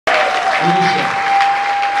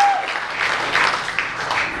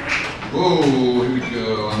Whoa, here we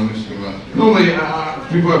go. I'm missing that. Normally,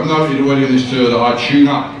 people have noted already on this tour that I tune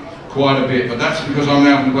up quite a bit, but that's because I'm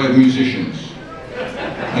out and play with musicians.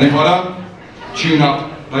 And if I don't tune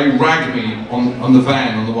up, they rag me on the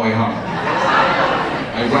van on the way home.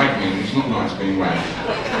 They rag me, and it's not nice being ragged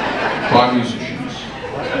by musicians.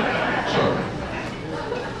 So,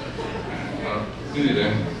 did it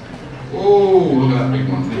then? Oh, look at that big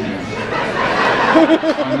one, didn't you?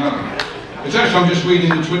 I know. It's actually, I'm just reading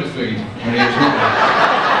the Twitter feed, and it's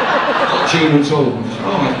not tuned at all.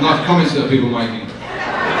 Oh, nice comments that people are making.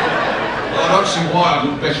 Well, I don't see why I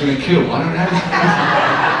look better in a kill. I don't know.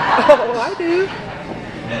 Oh, I do.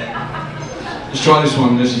 Let's try this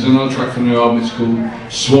one. This is another track from the album. It's called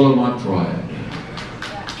Swallow My Pride.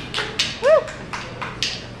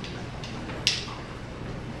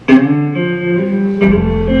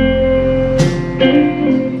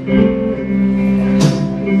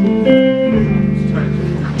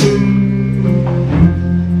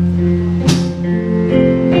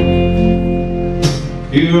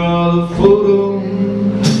 Here are the photos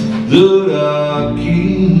that I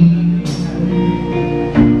keep.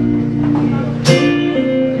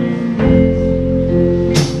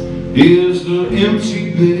 Here's the empty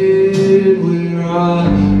bed where I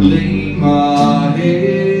lay my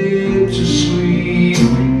head to sleep.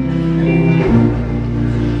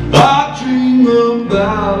 I dream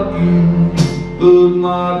about you, but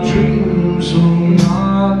my dreams will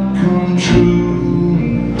not come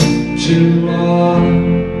true till I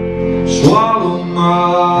swallow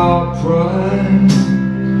my pride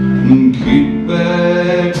and get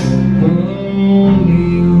back on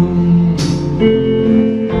you.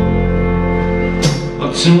 I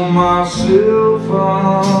tell myself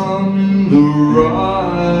I'm in the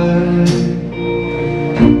right.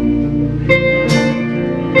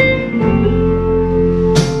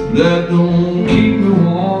 That don't keep me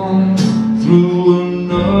warm through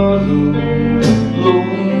another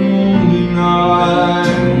lonely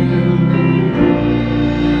night.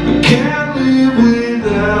 I can't live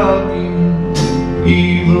without you,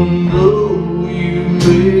 even though you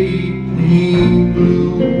make me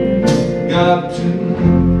blue. Got to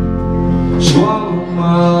swallow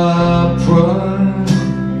my pride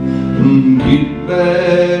and get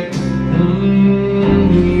back on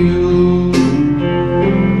you.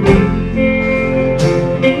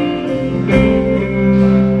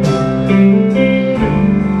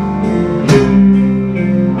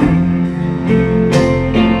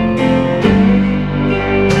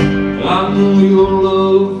 I know your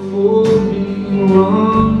love for me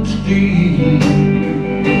runs deep,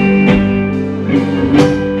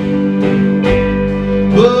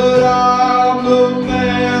 but I'm the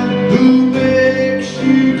man who makes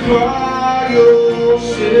you cry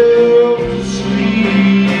yourself to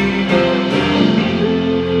sleep.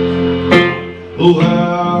 Oh,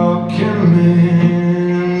 how can a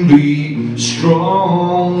man be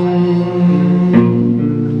strong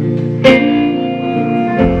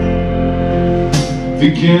if he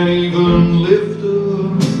can't even lift a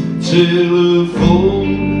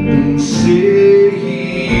telephone and say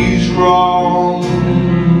he's wrong?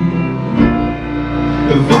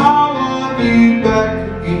 If I want to be back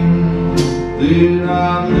again, then I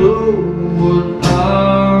know what I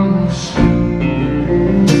must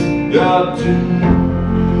do. Got to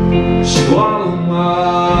swallow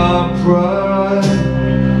my pride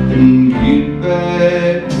and get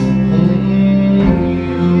back on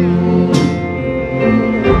you.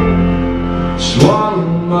 Swallow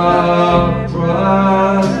my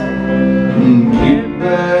pride and get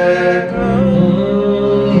back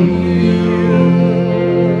on you.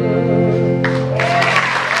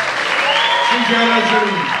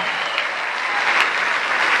 Congratulations.